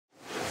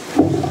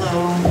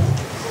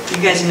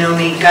You guys know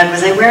me. God,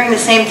 was I wearing the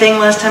same thing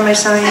last time I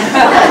saw you?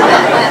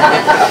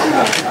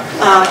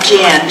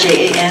 Jan,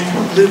 J-A-N,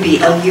 Luby,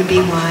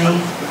 L-U-B-Y,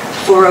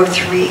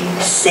 403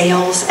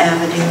 Sales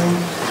Avenue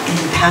in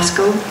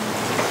Pasco.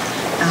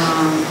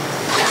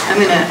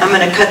 I'm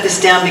gonna cut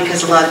this down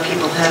because a lot of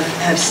people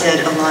have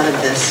said a lot of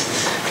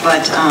this,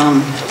 but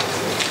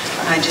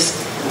I just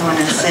want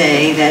to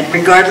say that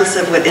regardless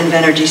of what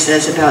Invenergy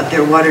says about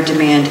their water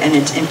demand and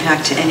its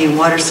impact to any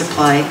water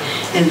supply,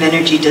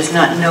 Invenergy does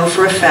not know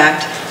for a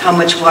fact how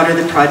much water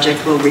the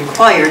project will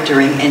require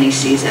during any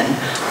season.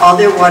 All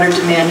their water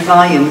demand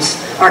volumes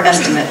are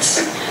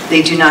estimates.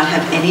 They do not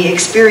have any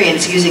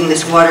experience using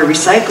this water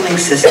recycling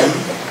system.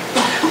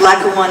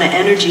 Lackawanna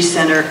Energy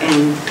Center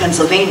in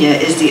Pennsylvania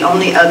is the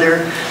only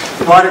other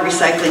water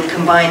recycling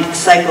combined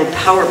cycle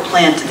power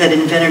plant that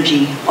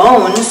Invenergy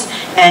owns,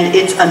 and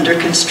it's under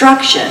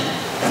construction.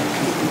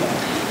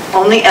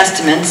 Only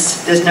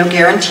estimates, there's no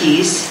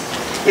guarantees.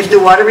 If the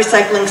water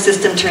recycling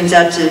system turns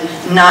out to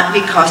not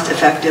be cost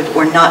effective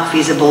or not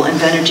feasible,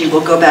 Invenergy will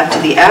go back to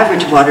the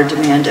average water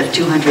demand of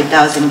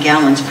 200,000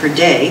 gallons per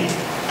day.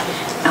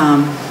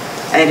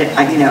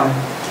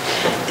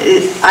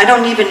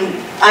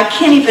 I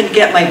can't even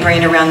get my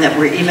brain around that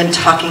we're even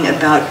talking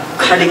about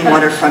cutting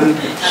water from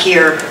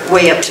here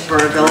way up to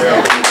Burville,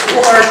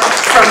 or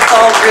from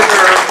Fall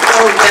River,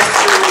 or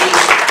westerly.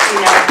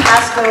 You know,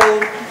 Pasco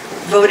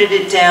voted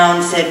it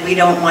down, said we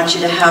don't want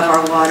you to have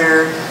our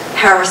water.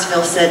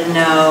 Harrisville said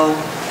no.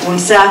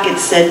 Woonsocket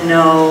said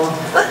no.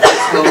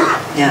 So,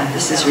 yeah,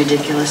 this is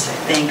ridiculous.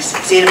 Thanks.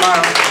 See you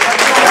tomorrow.